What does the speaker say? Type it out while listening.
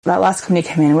that last company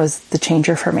came in was the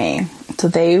changer for me. So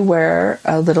they were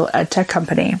a little ed tech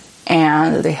company,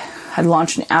 and they had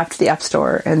launched an app to the App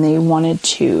Store, and they wanted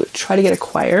to try to get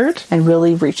acquired and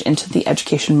really reach into the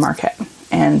education market.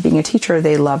 And being a teacher,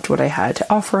 they loved what I had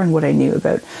to offer and what I knew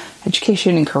about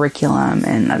education and curriculum,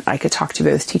 and I could talk to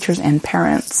both teachers and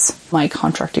parents. My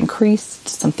contract increased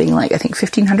something like, I think,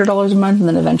 $1,500 a month, and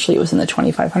then eventually it was in the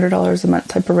 $2,500 a month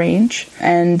type of range.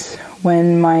 And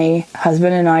when my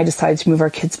husband and I decided to move our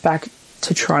kids back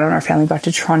to Toronto and our family back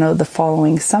to Toronto the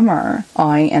following summer,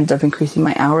 I ended up increasing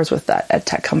my hours with that ed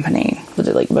tech company. I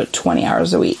did like about 20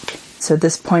 hours a week. So at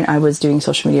this point, I was doing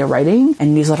social media writing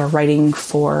and newsletter writing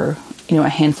for, a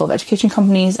handful of education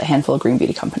companies, a handful of green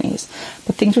beauty companies.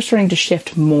 But things were starting to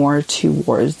shift more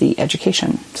towards the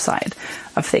education side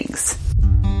of things.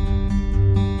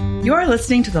 You're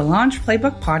listening to the Launch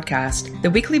Playbook Podcast, the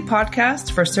weekly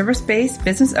podcast for service-based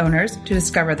business owners to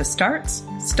discover the starts,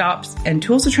 stops, and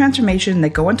tools of transformation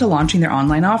that go into launching their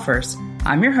online offers.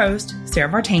 I'm your host,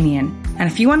 Sarah Vartanian, and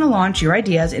if you want to launch your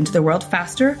ideas into the world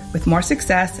faster, with more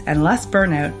success and less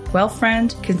burnout, well,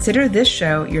 friend, consider this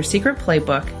show your secret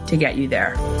playbook to get you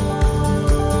there.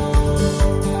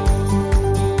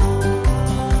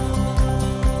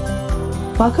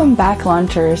 Welcome back,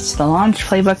 launchers, to the Launch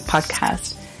Playbook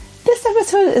Podcast. This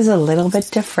episode is a little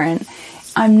bit different.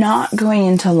 I'm not going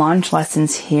into launch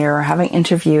lessons here or having an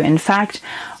interview. In fact,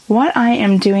 what I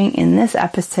am doing in this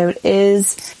episode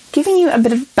is giving you a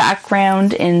bit of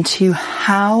background into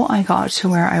how I got to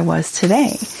where I was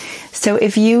today. So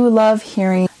if you love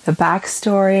hearing the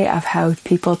backstory of how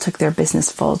people took their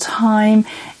business full time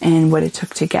and what it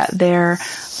took to get there,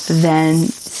 then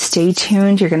stay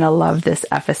tuned. You're going to love this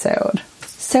episode.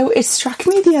 So it struck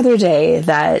me the other day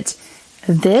that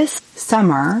this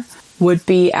summer would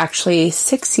be actually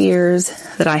 6 years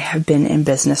that I have been in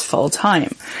business full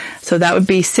time. So that would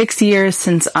be 6 years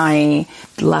since I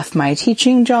left my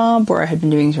teaching job, where I had been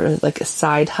doing sort of like a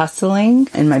side hustling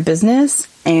in my business,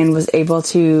 and was able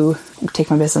to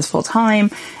take my business full time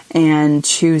and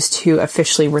choose to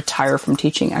officially retire from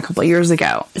teaching a couple of years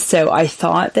ago. So I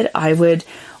thought that I would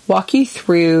walk you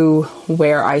through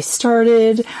where I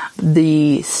started,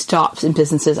 the stops and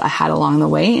businesses I had along the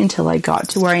way until I got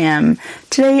to where I am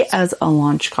today as a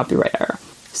launch copywriter.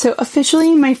 So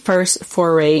officially my first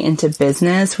foray into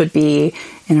business would be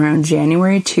in around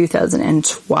January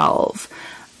 2012.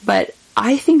 But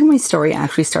I think my story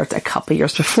actually starts a couple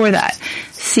years before that.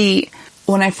 See,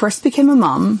 when I first became a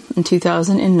mom in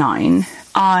 2009,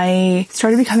 I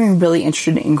started becoming really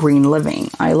interested in green living.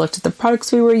 I looked at the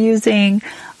products we were using.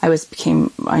 I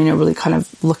really kind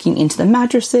of looking into the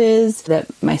mattresses that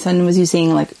my son was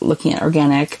using, like looking at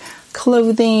organic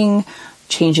clothing,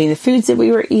 changing the foods that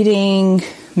we were eating,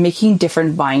 making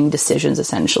different buying decisions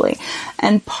essentially.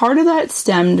 And part of that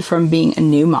stemmed from being a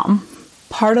new mom.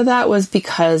 Part of that was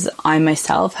because I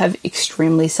myself have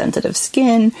extremely sensitive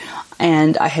skin,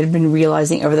 and I had been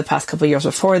realizing over the past couple of years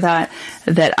before that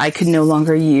I could no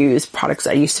longer use products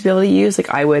I used to be able to use.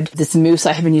 This mousse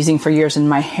I had been using for years in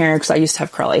my hair, because I used to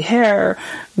have curly hair,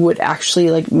 would actually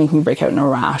make me break out in a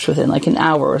rash within an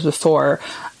hour. Whereas before,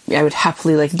 I would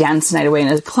happily dance the night away in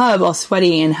a club all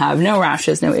sweaty and have no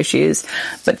rashes, no issues.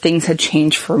 But things had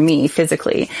changed for me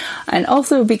physically. And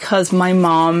also because my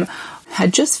mom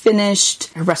had just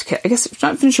finished her breast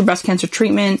cancer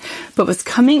treatment, but was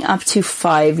coming up to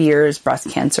 5 years breast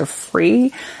cancer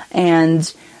free.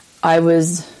 And I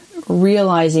was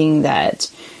realizing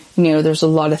that, there's a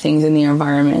lot of things in the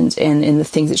environment and in the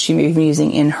things that she may have been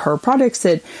using in her products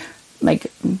that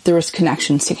there was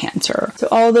connections to cancer. So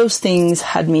all those things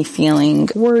had me feeling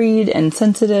worried and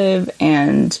sensitive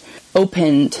and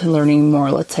open to learning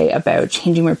more, let's say, about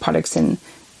changing my products and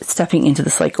stepping into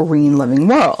this green living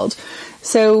world.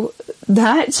 So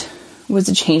that was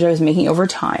a change I was making over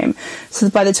time. So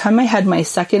by the time I had my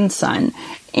second son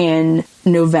in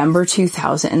November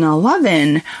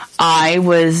 2011,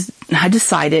 I had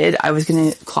decided I was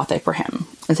going to cloth diaper him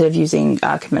instead of using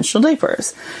conventional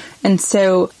diapers. And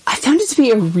so I found it to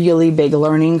be a really big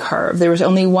learning curve. There was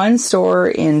only one store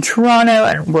in Toronto,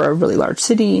 and we're a really large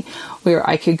city, where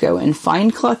I could go and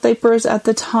find cloth diapers at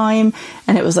the time.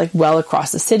 And it was well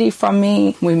across the city from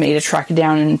me. We made a trek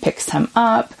down and picked some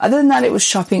up. Other than that, it was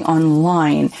shopping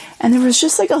online. And there was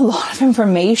just a lot of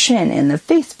information in the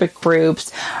Facebook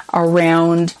groups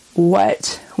around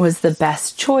what was the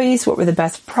best choice, what were the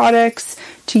best products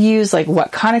to use,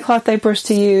 what kind of cloth diapers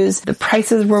to use. The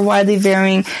prices were widely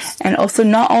varying. And also,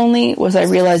 not only was I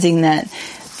realizing that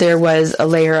there was a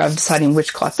layer of deciding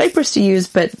which cloth diapers to use,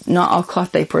 but not all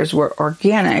cloth diapers were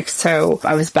organic. So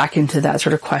I was back into that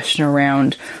sort of question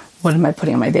around what am I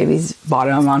putting on my baby's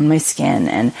bottom, on my skin,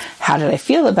 and how did I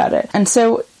feel about it? And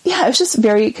so, yeah, it was just a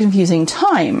very confusing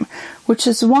time, which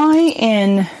is why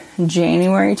in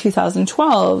January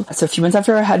 2012, so a few months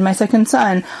after I had my second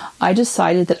son, I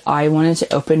decided that I wanted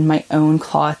to open my own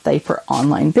cloth diaper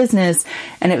online business,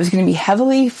 and it was going to be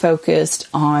heavily focused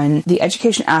on the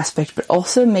education aspect, but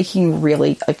also making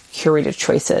really curated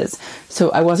choices.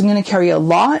 So I wasn't going to carry a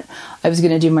lot. I was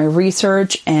going to do my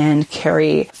research and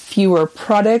carry fewer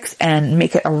products and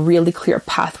make it a really clear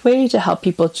pathway to help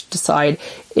people to decide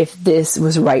if this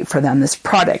was right for them, this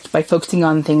product, by focusing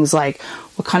on things like,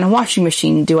 what kind of washing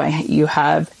machine do you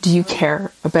have? Do you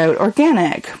care about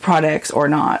organic products or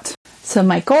not? So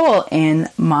my goal in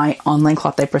my online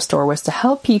cloth diaper store was to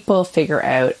help people figure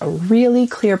out a really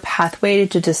clear pathway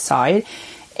to decide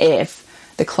if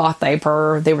the cloth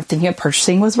diaper they were thinking of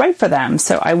purchasing was right for them.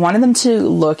 So I wanted them to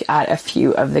look at a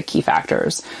few of the key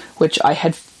factors, which I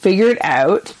had figured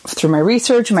out through my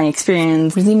research, my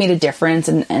experience, really made a difference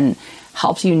and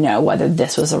helped you know whether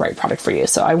this was the right product for you.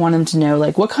 So I want them to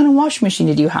know, what kind of washing machine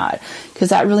did you have? Because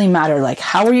that really mattered.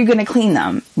 How are you going to clean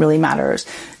them really matters.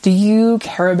 Do you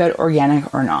care about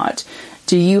organic or not?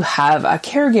 Do you have a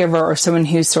caregiver or someone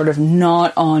who's sort of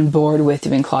not on board with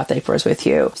doing cloth diapers with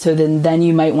you? So then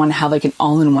you might want to have an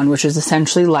all-in-one, which is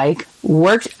essentially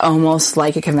worked almost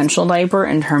like a conventional diaper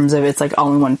in terms of it's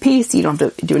all in one piece. You don't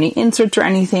have to do any inserts or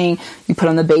anything. You put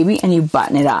on the baby and you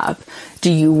button it up.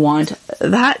 Do you want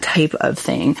that type of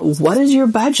thing? What is your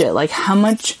budget? How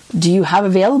much do you have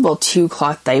available to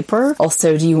cloth diaper?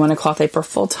 Also, do you want a cloth diaper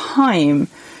full time?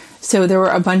 So there were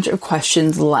a bunch of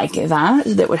questions like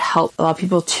that would help allow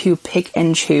people to pick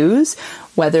and choose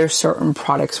whether certain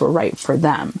products were right for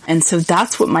them. And so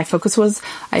that's what my focus was.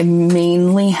 I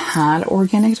mainly had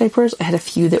organic diapers. I had a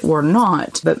few that were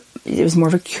not, but it was more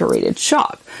of a curated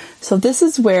shop. So this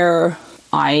is where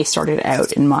I started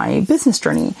out in my business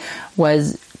journey,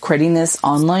 was creating this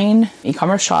online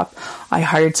e-commerce shop. I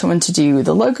hired someone to do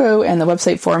the logo and the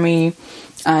website for me.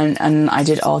 And I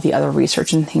did all the other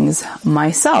research and things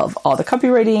myself, all the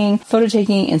copywriting, photo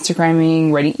taking,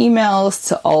 Instagramming, writing emails,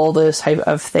 to all those type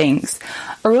of things.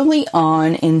 Early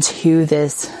on into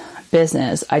this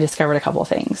business, I discovered a couple of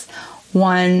things.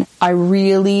 One, I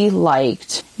really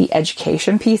liked the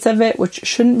education piece of it, which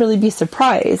shouldn't really be a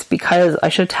surprise because I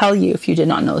should tell you, if you did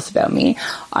not know this about me,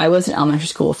 I was an elementary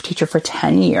school teacher for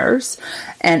 10 years.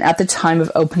 And at the time of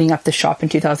opening up the shop in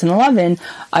 2011,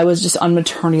 I was just on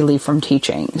maternity leave from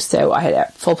teaching. So I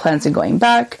had full plans of going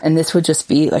back, and this would just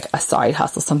be a side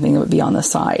hustle, something that would be on the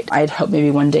side. I had hoped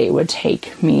maybe one day it would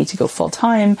take me to go full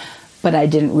time, but I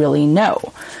didn't really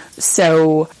know.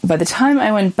 So by the time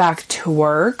I went back to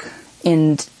work,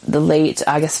 in the late,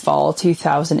 fall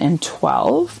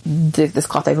 2012, this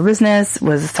cloth diaper business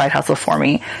was a side hustle for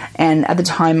me. And at the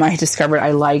time I discovered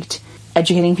I liked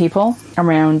educating people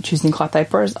around choosing cloth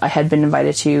diapers. I had been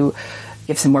invited to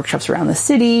give some workshops around the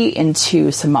city,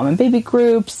 into some mom and baby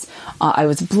groups. I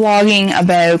was blogging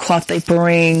about cloth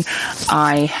diapering.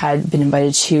 I had been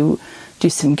invited to do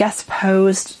some guest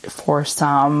posts for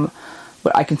some,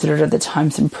 what I considered at the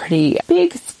time, some pretty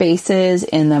big spaces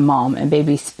in the mom and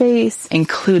baby space,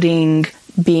 including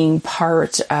being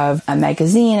part of a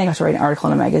magazine. I got to write an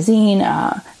article in a magazine,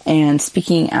 and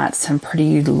speaking at some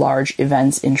pretty large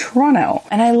events in Toronto.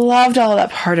 And I loved all of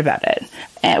that part about it.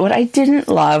 And what I didn't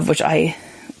love, which I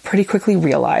pretty quickly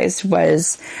realized,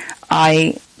 was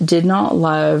I did not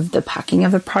love the packing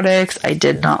of the products. I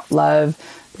did not love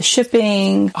the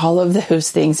shipping, all of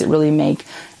those things that really make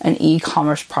an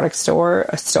e-commerce product store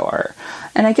a store.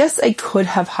 And I guess I could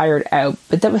have hired out,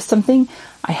 but that was something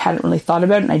I hadn't really thought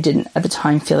about, and I didn't at the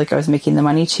time feel like I was making the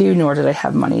money to, nor did I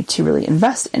have money to really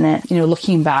invest in it.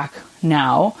 Looking back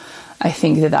now, I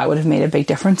think that would have made a big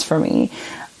difference for me.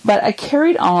 But I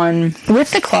carried on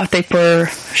with the cloth diaper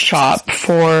shop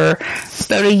for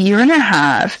about a year and a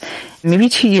half, maybe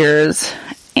 2 years.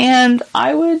 And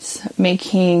I was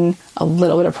making a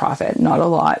little bit of profit, not a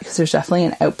lot, because there's definitely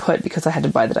an output because I had to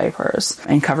buy the diapers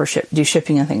and do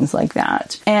shipping and things like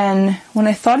that. And when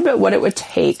I thought about what it would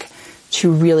take to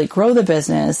really grow the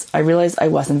business, I realized I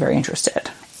wasn't very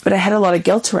interested. But I had a lot of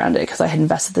guilt around it because I had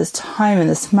invested this time and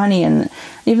this money and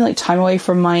even time away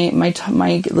from my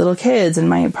little kids and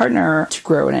my partner to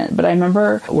grow in it. But I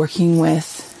remember I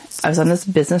was on this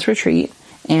business retreat,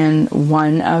 and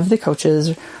one of the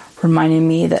coaches reminded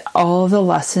me that all the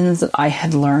lessons that I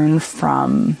had learned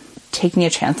from taking a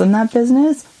chance on that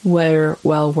business were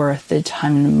well worth the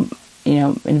time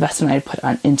and investment I had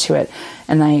put into it.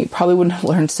 And I probably wouldn't have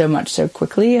learned so much so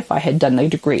quickly if I had done a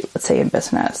degree, let's say, in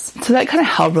business. So that kind of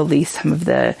helped release some of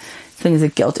the feelings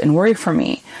of guilt and worry for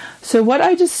me. So what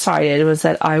I decided was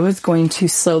that I was going to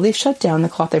slowly shut down the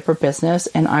cloth diaper business,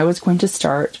 and I was going to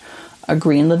start a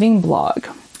green living blog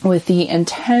with the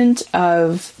intent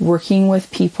of working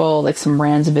with people, like some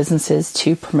brands and businesses,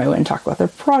 to promote and talk about their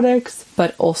products,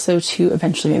 but also to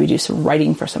eventually maybe do some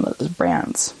writing for some of those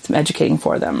brands, some educating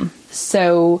for them.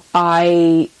 So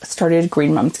I started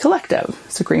Green Moms Collective.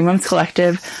 So Green Moms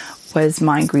Collective was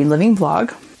my green living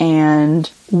blog, and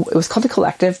it was called a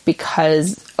collective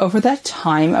because over that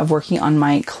time of working on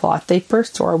my cloth diaper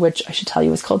store, which I should tell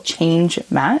you was called Change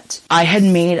Mat, I had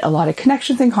made a lot of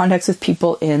connections and contacts with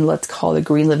people in, let's call, the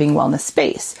green living wellness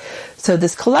space. So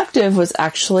this collective was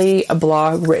actually a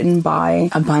blog written by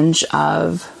a bunch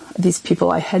of these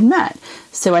people I had met.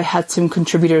 So I had some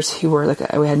contributors who were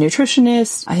we had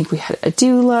nutritionists, I think we had a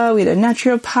doula, we had a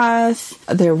naturopath.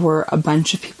 There were a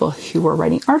bunch of people who were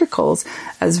writing articles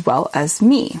as well as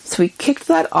me. So we kicked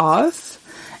that off,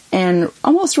 and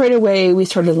almost right away we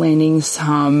started landing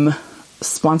some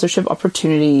sponsorship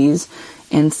opportunities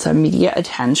and some media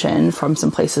attention from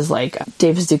some places like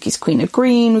Dave Suzuki's Queen of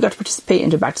Green. We got to participate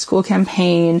in a back to school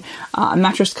campaign, a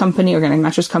mattress company, organic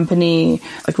mattress company,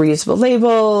 like reusable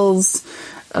labels,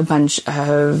 a bunch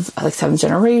of like Seventh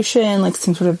Generation, like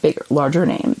some sort of big, larger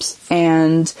names.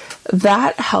 And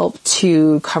that helped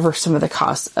to cover some of the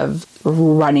costs of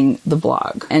running the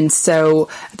blog. And so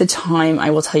at the time,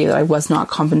 I will tell you that I was not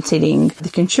compensating the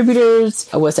contributors.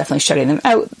 I was definitely shutting them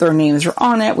out. Their names were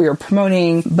on it. We were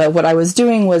promoting. But what I was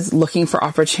doing was looking for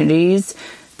opportunities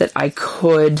that I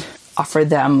could offer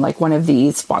them, like one of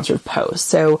these sponsored posts.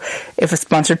 So if a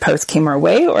sponsored post came our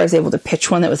way, or I was able to pitch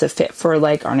one that was a fit for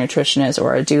like our nutritionist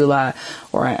or a doula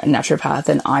or a naturopath,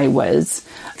 then I was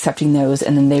accepting those,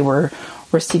 and then they were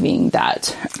receiving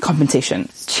that compensation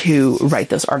to write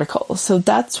those articles. So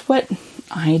that's what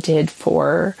I did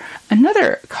for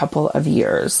another couple of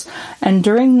years. And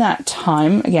during that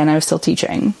time, again, I was still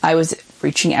teaching. I was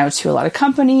reaching out to a lot of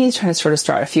companies, trying to sort of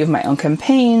start a few of my own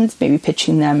campaigns, maybe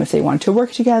pitching them if they wanted to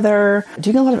work together,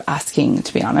 doing a lot of asking,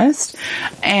 to be honest.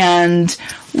 And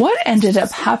what ended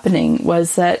up happening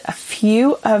was that a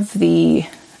few of the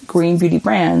green beauty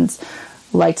brands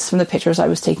liked some of the pictures I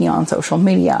was taking on social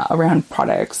media around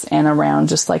products and around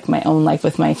just like my own life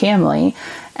with my family,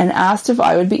 and asked if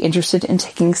I would be interested in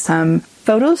taking some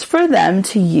photos for them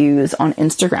to use on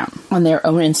Instagram, on their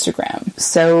own Instagram.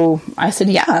 So I said,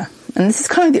 yeah. And this is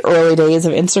kind of the early days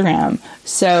of Instagram.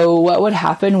 So what would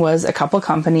happen was a couple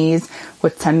companies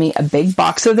would send me a big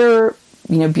box of their,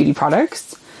 beauty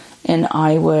products, and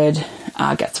I would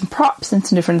get some props and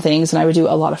some different things, and I would do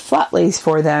a lot of flat lays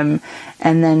for them,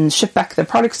 and then ship back the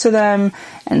products to them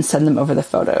and send them over the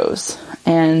photos.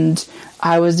 And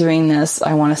I was doing this,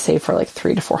 I want to say, for like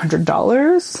 $300 to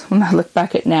 $400. When I look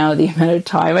back at now, the amount of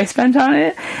time I spent on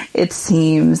it, it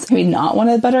seems maybe not one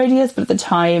of the better ideas, but at the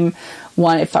time,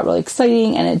 one, it felt really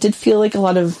exciting, and it did feel like a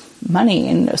lot of money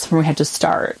and somewhere we had to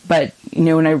start. But, when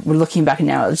we're looking back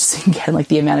now, just again, like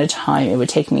the amount of time it would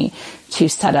take me to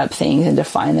set up things and to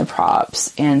find the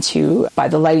props and to buy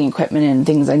the lighting equipment and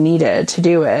things I needed to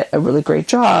do it, a really great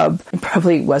job. It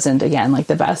probably wasn't, again, like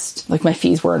the best, like my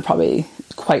fees weren't probably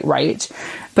quite right.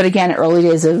 But again, early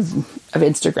days of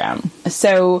Instagram.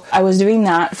 So I was doing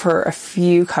that for a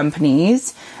few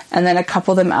companies, and then a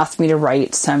couple of them asked me to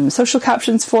write some social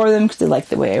captions for them because they liked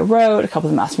the way I wrote. A couple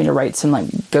of them asked me to write some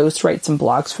ghostwrite some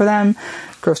blogs for them.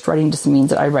 Ghostwriting just means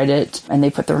that I write it and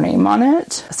they put their name on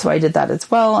it. So I did that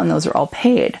as well, and those are all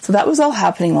paid. So that was all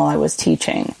happening while I was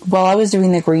teaching. While I was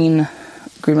doing the Green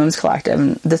Moms Collective,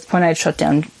 and at this point I had shut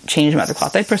down Change Mat, the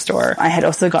cloth diaper store. I had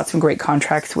also got some great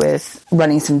contracts with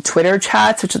running some Twitter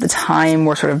chats, which at the time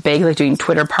were sort of big, like doing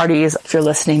Twitter parties. If you're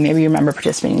listening, maybe you remember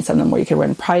participating in some of them where you could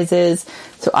win prizes.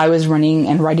 So I was running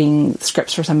and writing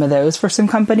scripts for some of those for some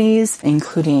companies,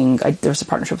 including there was a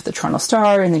partnership with the Toronto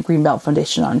Star and the Greenbelt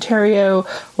Foundation in Ontario,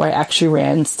 where I actually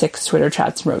ran 6 Twitter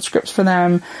chats and wrote scripts for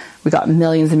them. We got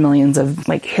millions and millions of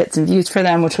hits and views for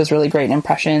them, which was really great, and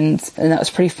impressions, and that was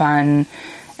pretty fun.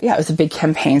 Yeah, it was a big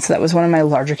campaign, so that was one of my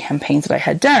larger campaigns that I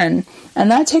had done. And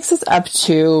that takes us up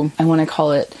to, I want to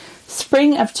call it,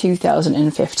 spring of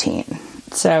 2015.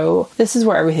 So this is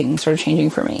where everything started changing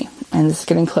for me, and this is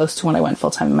getting close to when I went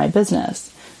full-time in my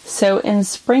business. So in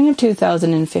spring of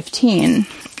 2015,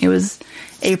 it was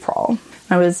April.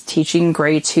 I was teaching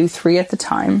grade 2-3 at the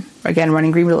time, again,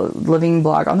 running Green Living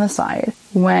blog on the side,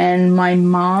 when my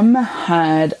mom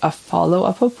had a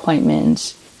follow-up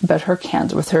appointment about her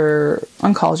cancer with her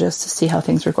oncologist to see how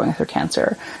things were going with her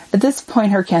cancer. At this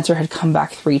point, her cancer had come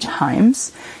back 3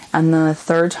 times, and the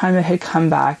 3rd time it had come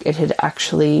back, it had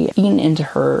actually eaten into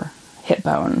her hip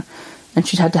bone, and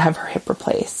she'd had to have her hip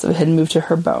replaced, so it had moved to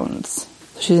her bones.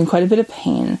 So she was in quite a bit of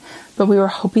pain, but we were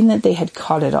hoping that they had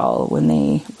caught it all when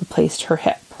they replaced her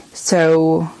hip.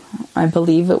 So I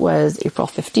believe it was April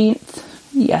 15th.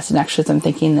 Yes, and actually as I'm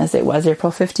thinking this, it was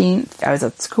April 15th. I was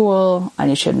at school, I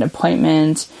knew she had an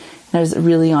appointment, and I was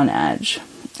really on edge.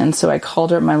 And so I called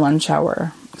her at my lunch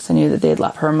hour, because I knew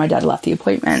that her and my dad left the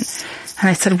appointment. And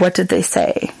I said, what did they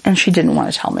say? And she didn't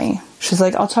want to tell me. She's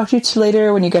like, I'll talk to you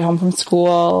later when you get home from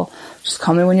school. Just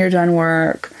call me when you're done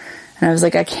work. And I was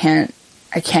like, I can't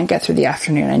get through the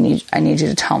afternoon. I need you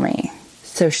to tell me.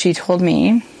 So she told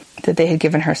me that they had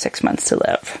given her 6 months to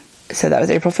live. So that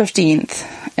was April 15th,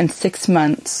 and 6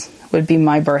 months would be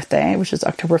my birthday, which is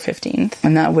October 15th.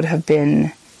 And that would have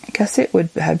been, I guess it would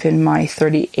have been my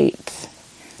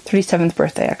 37th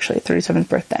birthday.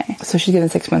 So she's given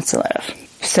 6 months to live.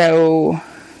 So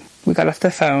we got off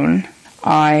the phone.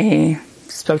 I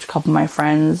spoke to a couple of my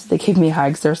friends. They gave me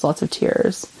hugs. There was lots of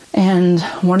tears. And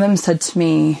one of them said to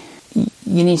me,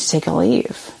 you need to take a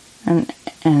leave. And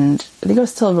I think I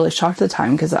was still really shocked at the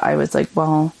time, because I was like,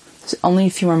 well, there's only a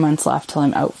few more months left till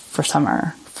I'm out for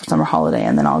summer holiday,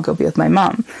 and then I'll go be with my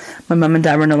mom. My mom and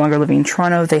dad were no longer living in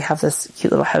Toronto. They have this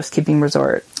cute little housekeeping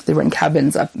resort. They rent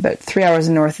cabins up about 3 hours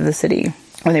north of the city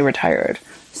when they retired.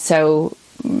 So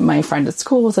my friend at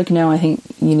school was like, no, I think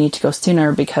you need to go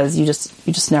sooner, because you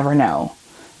just never know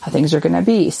how things are going to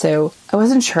be. So I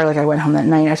wasn't sure. Like, I went home that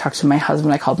night, I talked to my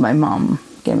husband, I called my mom,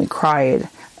 again, we cried,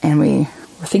 and we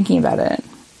were thinking about it.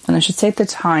 And I should say at the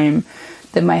time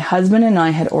that my husband and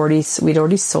I we'd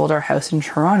already sold our house in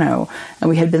Toronto, and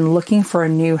we had been looking for a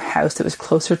new house that was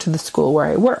closer to the school where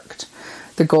I worked.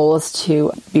 The goal is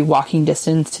to be walking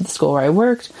distance to the school where I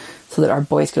worked, so that our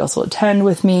boys could also attend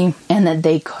with me, and that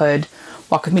they could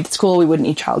walk with me to school. We wouldn't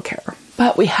need childcare.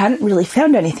 But we hadn't really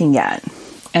found anything yet.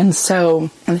 And so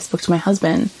when I spoke to my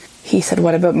husband, he said,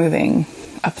 what about moving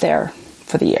up there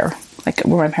for the year? Like,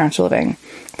 where my parents are living,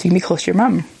 so you can be close to your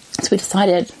mom. So we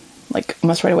decided, like,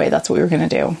 almost right away, that's what we were going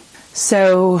to do.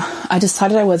 So I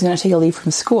decided I was going to take a leave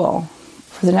from school.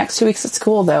 For the next 2 weeks at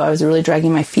school, though, I was really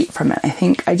dragging my feet from it. I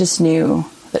think I just knew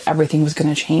that everything was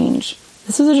going to change.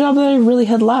 This was a job that I really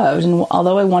had loved, and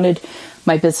although I wanted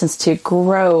my business to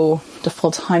grow to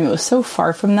full time, it was so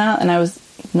far from that, and I was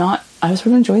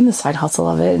really enjoying the side hustle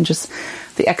of it, and just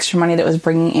the extra money that was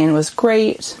bringing in was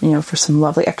great, for some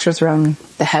lovely extras around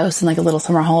the house and like a little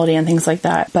summer holiday and things like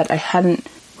that. But I hadn't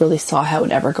really saw how it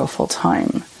would ever go full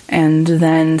time. And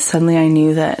then suddenly I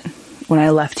knew that when I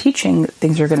left teaching,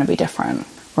 things were going to be different,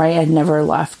 right? I'd never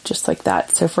left just like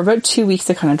that. So for about 2 weeks,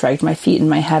 I kind of dragged my feet. In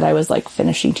my head, I was like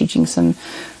finishing teaching some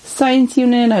science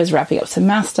unit. I was wrapping up some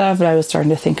math stuff, and I was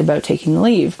starting to think about taking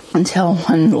leave, until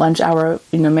one lunch hour,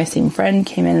 my same friend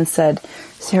came in and said,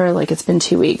 Sarah, like, it's been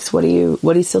 2 weeks. What are you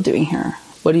still doing here?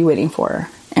 What are you waiting for?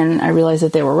 And I realized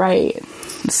that they were right.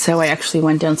 So I actually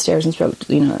went downstairs and spoke,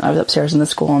 I was upstairs in the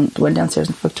school, and went downstairs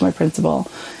and spoke to my principal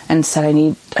and said, I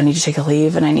need to take a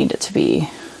leave, and I need it to be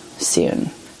soon.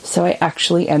 So I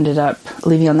actually ended up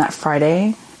leaving on that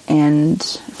Friday and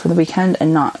for the weekend,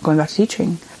 and not going back to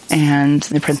teaching. And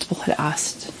the principal had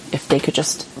asked if they could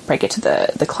just break it to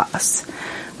the class,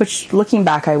 which, looking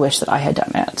back, I wish that I had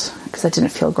done it, because that didn't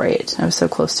feel great. I was so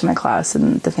close to my class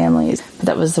and the families, but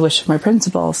that was the wish of my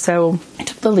principal. So I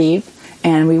took the leave,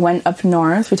 and we went up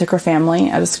north. We took our family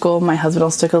out of school. My husband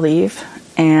also took a leave,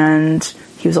 and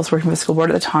he was also working for the school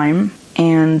board at the time.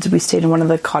 And we stayed in one of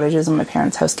the cottages in my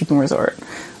parents' housekeeping resort,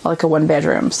 like a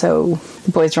 1-bedroom. So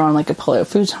the boys were on like a pull-out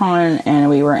futon, and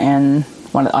we were on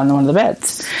one of the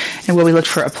beds. And we looked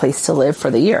for a place to live for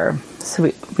the year. So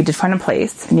we did find a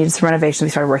place. We needed some renovations.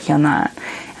 We started working on that.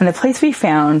 And the place we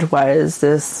found was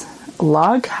this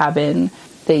log cabin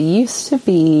that used to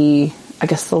be, I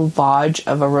guess, the lodge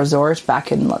of a resort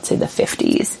back in, let's say, the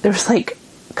 50s. There was like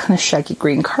kind of shaggy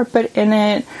green carpet in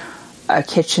it, a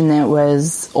kitchen that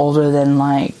was older than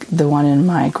like the one in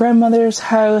my grandmother's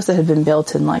house that had been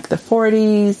built in like the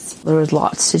 40s. There was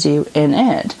lots to do in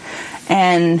it.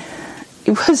 And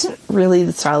it wasn't really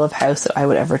the style of house that I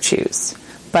would ever choose,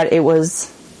 but it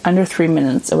was under 3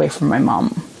 minutes away from my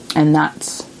mom, and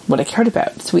that's what I cared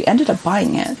about. So we ended up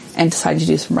buying it and decided to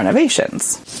do some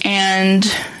renovations. And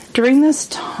during this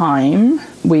time,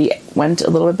 we went a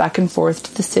little bit back and forth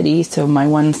to the city. So my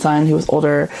one son, who was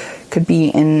older, could be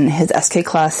in his SK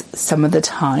class some of the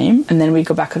time. And then we'd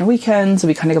go back on the weekends. So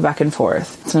we kind of go back and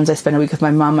forth. Sometimes I spend a week with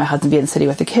my mom. My husband would be in the city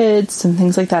with the kids. And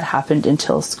things like that happened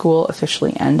until school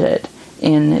officially ended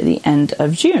in the end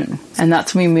of June. And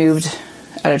that's when we moved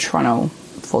out of Toronto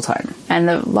full time. And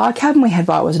the log cabin we had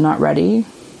bought was not ready.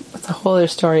 It's a whole other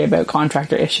story about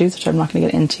contractor issues, which I'm not going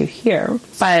to get into here.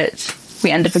 But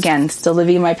we ended up again still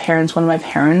living in one of my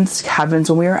parents' cabins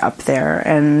when we were up there,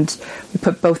 and we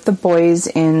put both the boys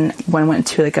in. One went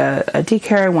to like a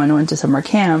daycare, one went to summer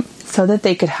camp, so that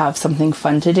they could have something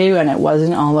fun to do, and it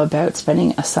wasn't all about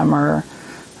spending a summer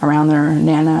around their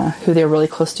nana, who they were really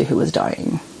close to, who was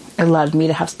dying. It allowed me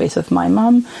to have space with my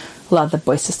mom, allowed the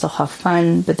boys to still have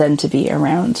fun, but then to be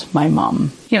around my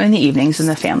mom, in the evenings, and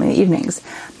the family in the evenings.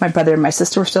 My brother and my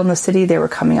sister were still in the city. They were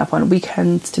coming up on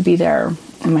weekends to be there.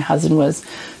 And my husband was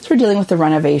sort of dealing with the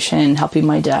renovation, helping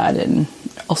my dad, and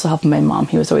also helping my mom.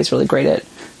 He was always really great at,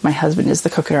 my husband is the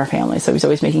cook in our family, so he's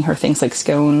always making her things like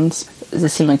scones.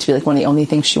 This seemed like to be like one of the only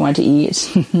things she wanted to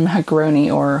eat.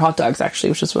 Macaroni or hot dogs,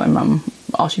 actually, which is what my mom,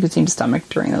 all she could seem to stomach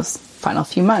during those final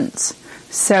few months.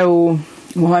 So,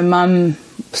 my mom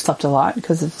slept a lot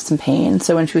because of some pain.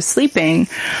 So when she was sleeping,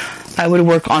 I would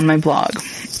work on my blog.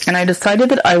 And I decided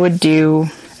that I would do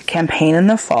a campaign in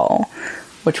the fall,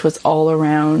 which was all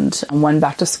around one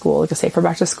back to school, like a safer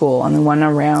back to school, and then one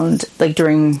around, like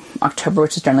during October,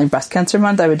 which is generally breast cancer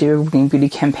month, I would do a green beauty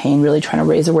campaign, really trying to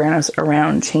raise awareness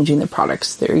around changing the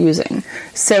products they're using.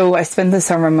 So I spent the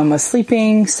summer, Mom was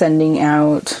sleeping, sending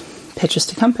out pitches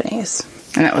to companies.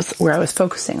 And that was where I was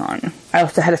focusing on. I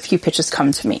also had a few pitches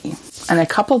come to me. And a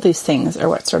couple of these things are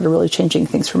what started really changing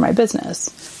things for my business.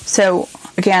 So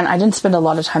again, I didn't spend a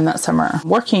lot of time that summer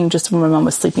working. Just when my mom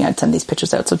was sleeping, I'd send these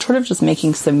pitches out. So sort of just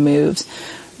making some moves,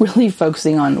 really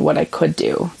focusing on what I could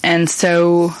do. And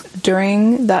so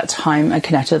during that time, I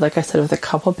connected, like I said, with a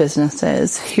couple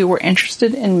businesses who were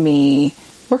interested in me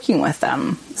working with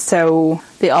them. So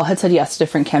they all had said yes to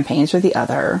different campaigns or the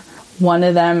other. One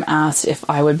of them asked if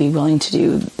I would be willing to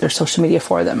do their social media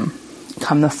for them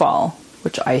come the fall,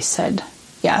 which I said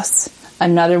yes.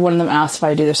 Another one of them asked if I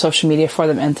would do their social media for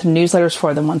them and some newsletters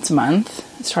for them once a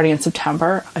month, starting in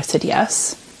September. I said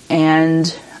yes. And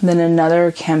then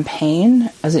another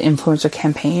campaign, as an influencer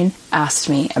campaign, asked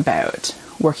me about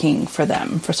working for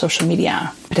them for social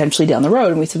media, potentially down the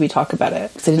road. And we said we'd talk about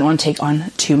it because I didn't want to take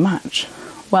on too much.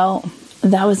 Well,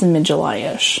 that was in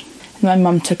mid-July-ish. And my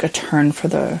mom took a turn for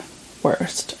the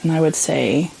worst, and I would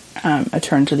say a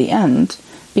turn to the end,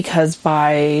 because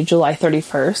by July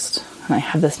 31st, and I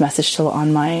have this message still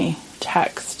on my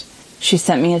text, she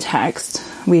sent me a text.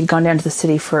 We had gone down to the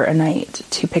city for a night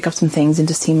to pick up some things and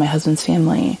to see my husband's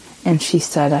family, and she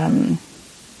said,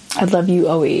 I love you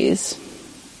always,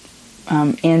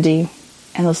 Andy,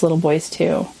 and those little boys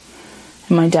too.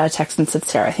 And my dad texted and said,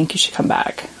 Sarah, I think you should come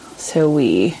back. So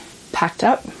we packed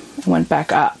up and went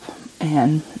back up,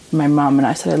 and my mom and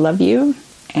I said, I love you.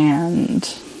 And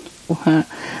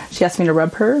she asked me to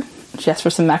rub her. She asked for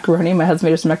some macaroni. My husband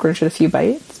made her some macaroni. She had a few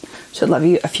bites. She said, love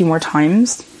you a few more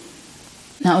times.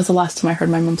 And that was the last time I heard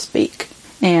my mom speak.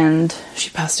 And she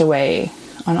passed away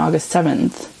on August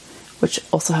 7th, which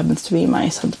also happens to be my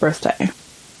son's birthday.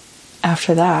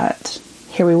 After that,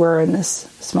 here we were in this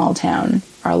small town.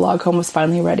 Our log home was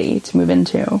finally ready to move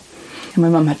into. And my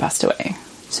mom had passed away.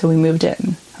 So we moved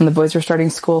in. And the boys were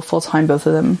starting school full-time, both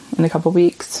of them, in a couple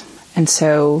weeks. And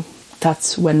so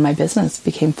that's when my business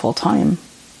became full-time,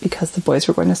 because the boys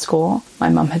were going to school. My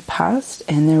mom had passed,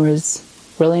 and there was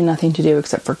really nothing to do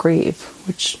except for grieve,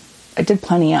 which I did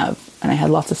plenty of, and I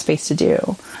had lots of space to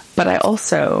do. But I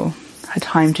also had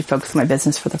time to focus on my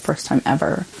business for the first time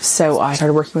ever. So I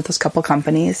started working with those couple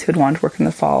companies who had wanted to work in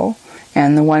the fall.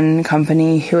 And the one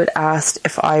company who had asked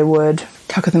if I would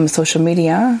talk with them on social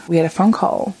media, we had a phone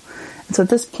call. So at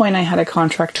this point, I had a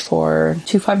contract for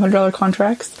 2 $500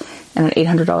 contracts and an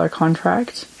 $800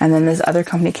 contract. And then this other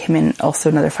company came in, also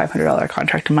another $500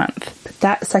 contract a month. But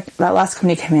that last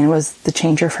company came in was the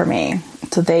changer for me.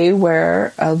 So they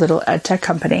were a little ed tech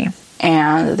company,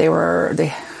 and they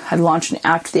had launched an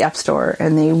app to the App Store,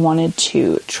 and they wanted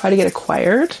to try to get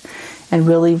acquired and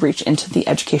really reach into the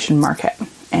education market.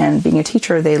 And being a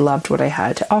teacher, they loved what I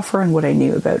had to offer and what I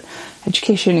knew about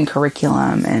education and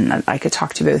curriculum, and I could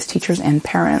talk to both teachers and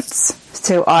parents.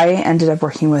 So I ended up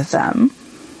working with them,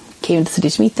 came to the city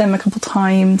to meet them a couple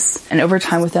times, and over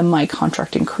time with them, my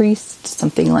contract increased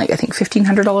something like, I think,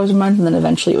 $1,500 a month, and then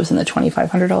eventually it was in the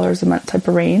 $2,500 a month type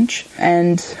of range.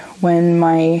 And when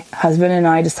my husband and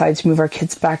I decided to move our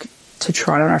kids back to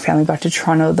Toronto and our family back to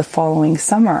Toronto the following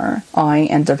summer, I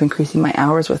ended up increasing my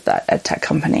hours with that ed tech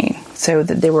company, so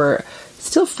that they were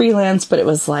still freelance, but it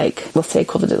was like, we'll say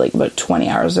equivalent to like about 20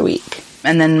 hours a week.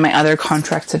 And then my other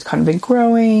contracts had kind of been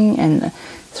growing, and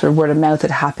sort of word of mouth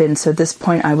had happened. So at this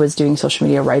point, I was doing social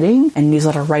media writing and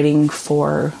newsletter writing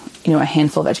for, a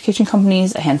handful of education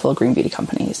companies, a handful of green beauty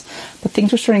companies. But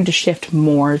things were starting to shift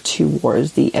more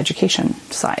towards the education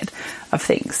side of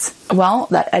things. Well,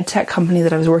 that ed tech company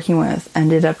that I was working with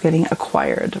ended up getting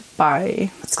acquired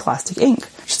by Scholastic Inc.,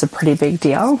 which is a pretty big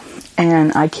deal.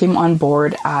 And I came on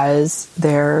board as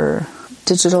their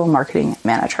digital marketing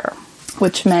manager,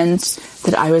 which meant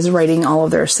that I was writing all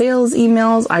of their sales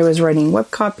emails, I was writing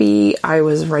web copy, I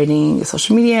was writing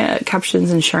social media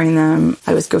captions and sharing them,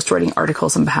 I was ghostwriting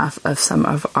articles on behalf of some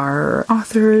of our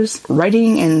authors,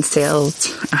 writing and sales,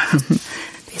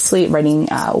 basically writing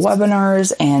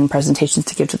webinars and presentations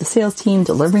to give to the sales team,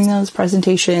 delivering those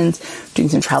presentations, doing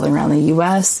some traveling around the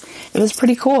US. It was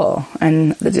pretty cool.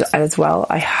 And as well,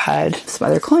 I had some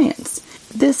other clients.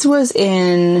 This was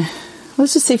in,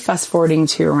 let's just say fast forwarding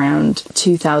to around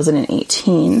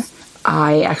 2018,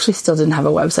 I actually still didn't have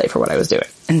a website for what I was doing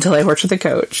until I worked with a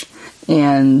coach.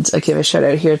 And I give a shout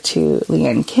out here to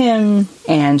Leanne Kim,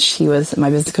 and she was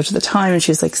my business coach at the time, and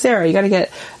she's like, Sarah, you got to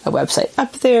get a website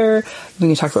up there.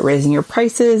 When you talk about raising your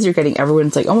prices, you're getting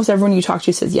everyone's like, almost everyone you talk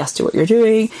to says yes to what you're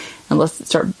doing, and let's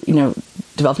start,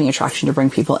 developing attraction to bring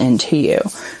people into you.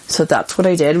 So that's what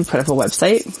I did. We put up a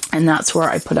website, and that's where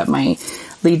I put up my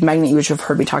lead magnet, which you've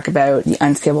heard me talk about, the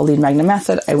unscalable lead magnet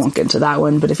method. I won't get into that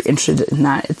one, but if you're interested in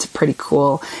that, it's pretty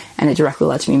cool. And it directly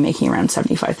led to me making around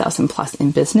 75,000 plus in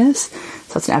business.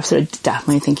 So that's an episode I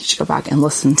definitely think you should go back and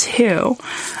listen to.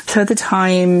 So at the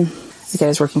time, I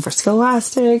was working for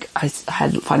Scholastic. I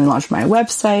had finally launched my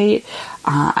website.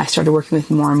 I started working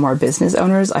with more and more business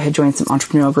owners. I had joined some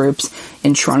entrepreneurial groups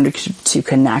in Toronto to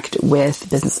connect with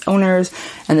business owners.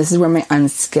 And this is where my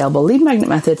unscalable lead magnet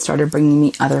method started bringing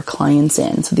me other clients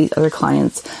in. So these other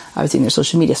clients, I was doing their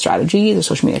social media strategy, their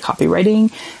social media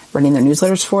copywriting, running their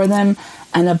newsletters for them.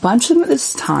 And a bunch of them at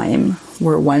this time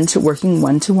were working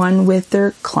one-to-one with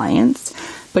their clients,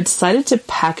 but decided to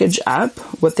package up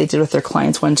what they did with their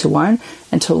clients one-to-one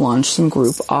and to launch some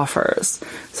group offers.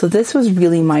 So this was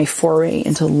really my foray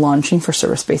into launching for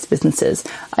service-based businesses.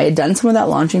 I had done some of that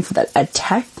launching for that ed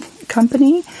tech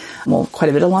company. Well, quite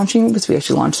a bit of launching because we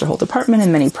actually launched their whole department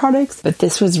and many products, but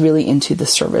this was really into the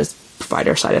service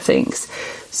provider side of things.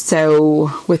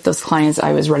 So with those clients,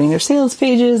 I was running their sales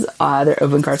pages, their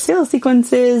open cart sales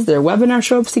sequences, their webinar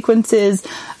show up sequences,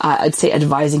 I'd say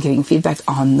advising, giving feedback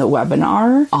on the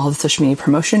webinar, all the social media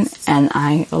promotion. And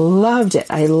I loved it.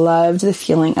 I loved the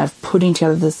feeling of putting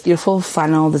together this beautiful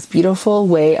funnel, this beautiful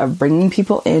way of bringing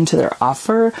people into their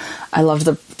offer. I loved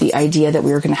the idea that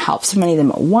we were going to help so many of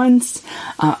them at once.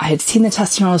 I had seen the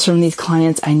testimonials from these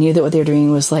clients. I knew that what they were doing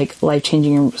was like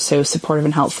life-changing and so supportive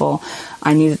and helpful.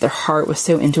 I knew that their heart was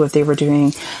so into what they were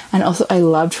doing. And also I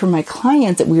loved for my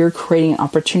clients that we were creating an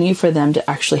opportunity for them to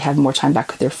actually have more time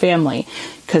back with their family.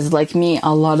 Because like me,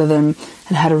 a lot of them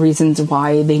had reasons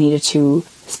why they needed to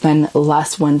spend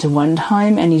less one-to-one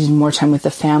time and needed more time with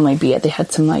the family, be it they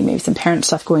had some maybe some parent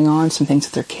stuff going on, some things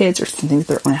with their kids or some things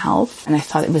with their own health. And I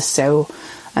thought it was so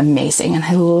amazing and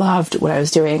I loved what I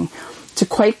was doing. So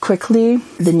quite quickly,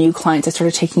 the new clients I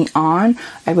started taking on,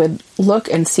 I would look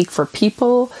and seek for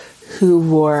people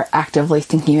who were actively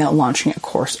thinking about launching a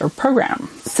course or program.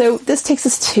 So this takes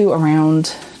us to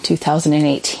around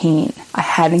 2018. I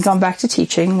hadn't gone back to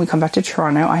teaching. We come back to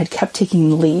Toronto. I had kept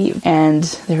taking leave and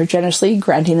they were generously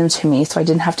granting them to me so I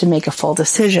didn't have to make a full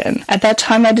decision. At that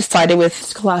time, I decided with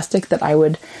Scholastic that I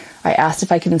asked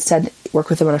if I could instead work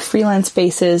with them on a freelance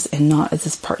basis and not as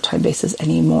this part-time basis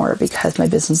anymore because my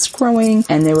business is growing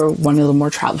and they were wanting a little more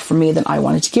travel from me than I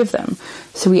wanted to give them.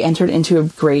 So we entered into a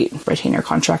great retainer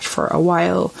contract for a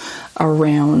while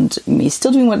around me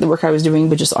still doing the work I was doing,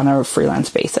 but just on a freelance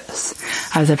basis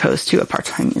as opposed to a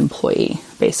part-time employee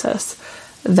basis.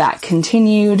 That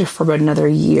continued for about another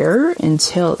year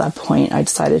until at that point I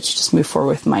decided to just move forward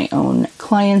with my own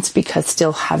clients because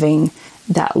still having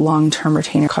that long-term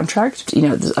retainer contract,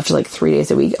 after like 3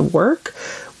 days a week of work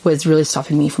was really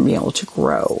stopping me from being able to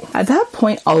grow. At that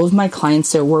point, all of my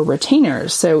clients were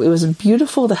retainers. So it was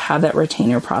beautiful to have that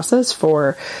retainer process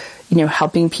for,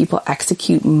 helping people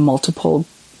execute multiple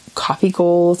copy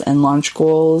goals and launch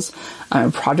goals,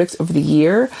 projects over the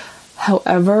year.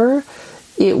 However,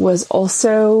 it was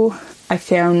also, I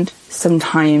found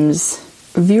sometimes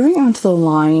veering onto the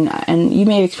line, and you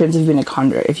may have experienced if you've been a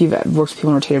conduit, if you've worked with people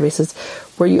on a retainer basis,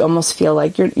 where you almost feel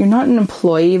like you're not an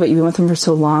employee, but you've been with them for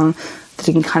so long that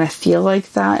it can kind of feel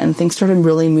like that, and things started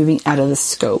really moving out of the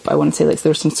scope. I want to say there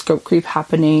was some scope creep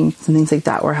happening, some things like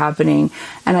that were happening,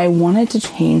 and I wanted to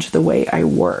change the way I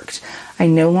worked. I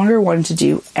no longer wanted to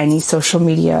do any social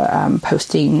media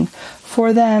posting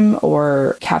for them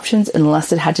or captions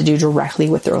unless it had to do directly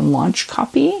with their own launch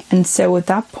copy. And so at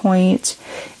that point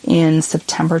in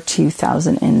September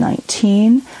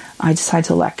 2019, I decided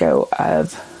to let go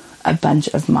of a bunch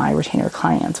of my retainer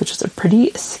clients, which was a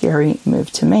pretty scary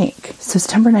move to make. So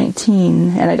September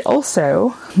 19, and I'd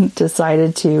also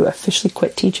decided to officially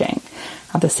quit teaching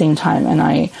at the same time. And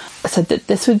I said that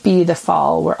this would be the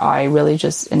fall where I really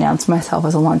just announced myself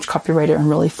as a launch copywriter and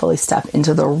really fully step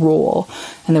into the role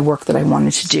and the work that I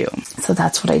wanted to do. So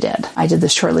that's what I did. I did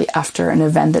this shortly after an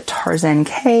event that Tarzan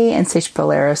K and Sage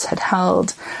Bolaris had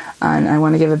held. And I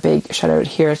want to give a big shout out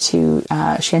here to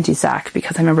Shanti Zach,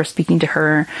 because I remember speaking to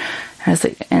her, and I was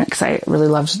like, because I really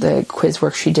loved the quiz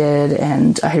work she did,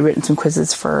 and I had written some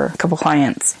quizzes for a couple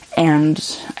clients. And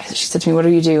she said to me, "What do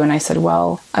you do?" And I said,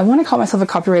 "Well, I want to call myself a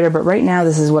copywriter, but right now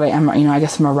this is what I am. I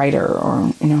guess I'm a writer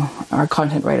or a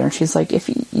content writer." And she's like,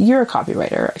 "If you're a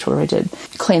copywriter," I told her I did,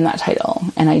 "claim that title."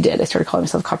 And I did. I started calling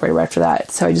myself a copywriter right after that.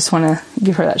 So I just want to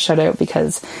give her that shout out,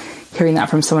 because hearing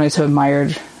that from someone I so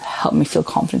admired helped me feel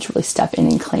confident to really step in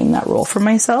and claim that role for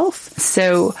myself.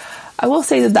 So I will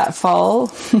say that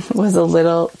fall was a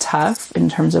little tough in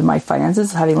terms of my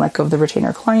finances, having let go of the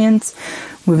retainer clients.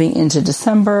 Moving into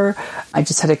December, I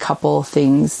just had a couple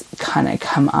things kind of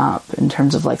come up in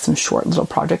terms of like some short little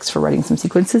projects for writing some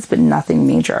sequences, but nothing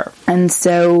major. And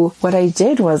so what I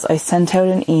did was I sent out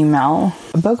an email,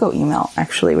 a BOGO email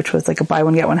actually, which was like a buy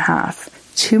one, get one half,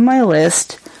 to my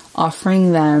list,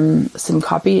 offering them some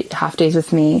copy half days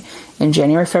with me in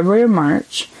January, February, or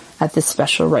March at this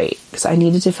special rate, because I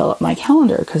needed to fill up my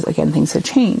calendar because, again, things had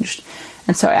changed.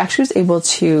 And so I actually was able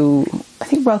to, I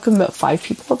think, welcome about 5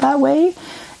 people that way,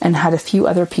 and had a few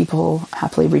other people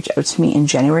happily reach out to me in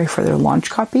January for their launch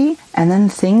copy. And then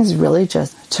things really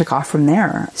just took off from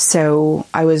there. So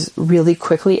I was really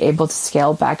quickly able to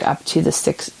scale back up to the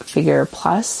 6-figure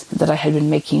plus that I had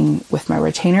been making with my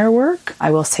retainer work.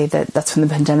 I will say that that's when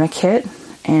the pandemic hit,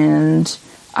 and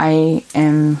I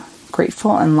am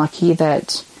grateful and lucky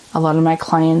that a lot of my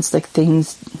clients, like,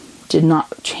 things did not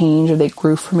change or they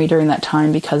grew for me during that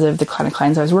time because of the kind of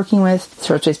clients I was working with,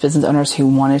 service-based business owners who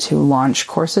wanted to launch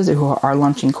courses or who are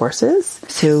launching courses.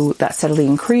 So that steadily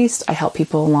increased. I helped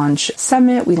people launch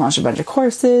Summit. We launched a bunch of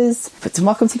courses, put some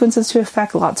welcome sequences to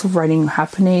effect, lots of writing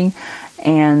happening.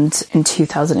 And in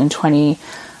 2020,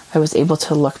 I was able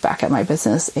to look back at my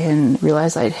business and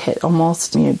realize I'd hit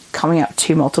almost, coming up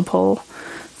to multiple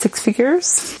 6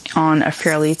 figures on a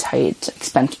fairly tight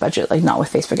expense budget, like not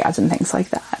with Facebook ads and things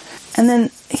like that. And then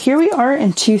here we are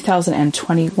in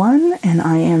 2021, and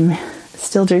I am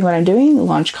still doing what I'm doing,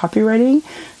 launch copywriting.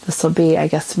 This will be, I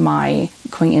guess,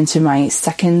 going into my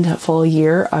 2nd full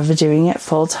year of doing it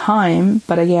full time.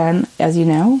 But again, as you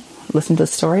know, listen to the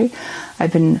story,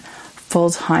 I've been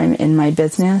full-time in my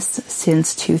business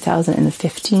since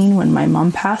 2015 when my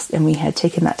mom passed, and we had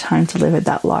taken that time to live at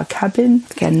that log cabin.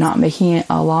 Again, not making it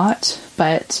a lot,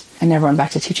 but I never went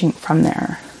back to teaching from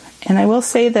there. And I will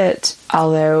say that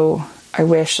although I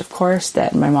wish, of course,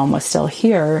 that my mom was still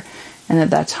here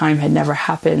and that time had never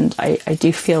happened, I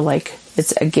do feel like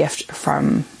it's a gift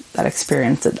from that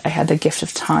experience, that I had the gift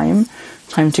of time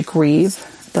to grieve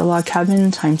the log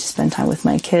cabin, time to spend time with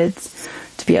my kids,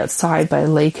 to be outside by a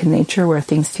lake in nature where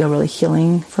things feel really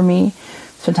healing for me,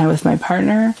 spend time with my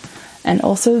partner, and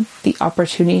also the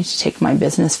opportunity to take my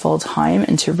business full time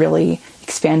and to really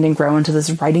expand and grow into this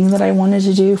writing that I wanted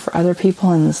to do for other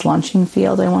people in this launching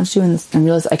field I wanted to do, and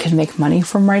realize I could make money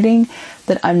from writing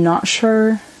that I'm not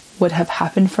sure would have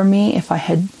happened for me if I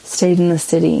had stayed in the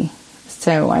city.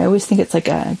 So I always think it's like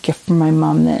a gift from my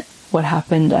mom that what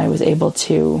happened, I was able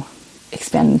to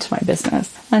expand into my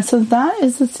business. And so that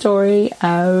is the story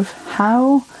of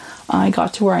how I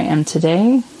got to where I am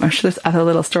today. I'm sure there's other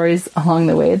little stories along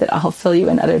the way that I'll fill you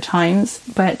in other times,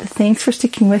 but thanks for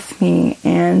sticking with me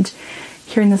and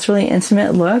hearing this really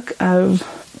intimate look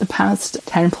of the past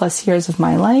 10 plus years of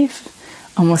my life,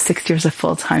 almost 6 years of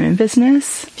full-time in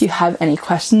business. If you have any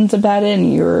questions about it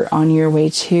and you're on your way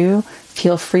to,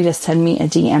 feel free to send me a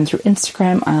DM through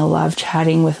Instagram. I love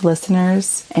chatting with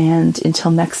listeners. And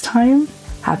until next time,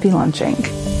 happy launching.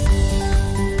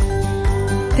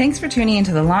 Thanks for tuning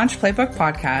into the Launch Playbook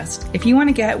podcast. If you want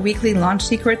to get weekly launch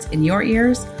secrets in your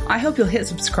ears, I hope you'll hit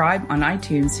subscribe on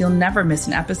iTunes so you'll never miss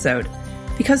an episode.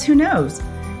 Because who knows?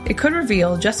 It could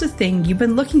reveal just the thing you've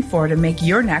been looking for to make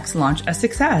your next launch a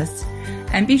success.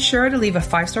 And be sure to leave a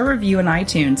 5-star review on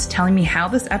iTunes telling me how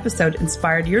this episode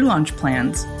inspired your launch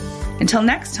plans. Until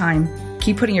next time,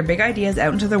 keep putting your big ideas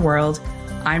out into the world.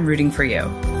 I'm rooting for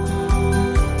you.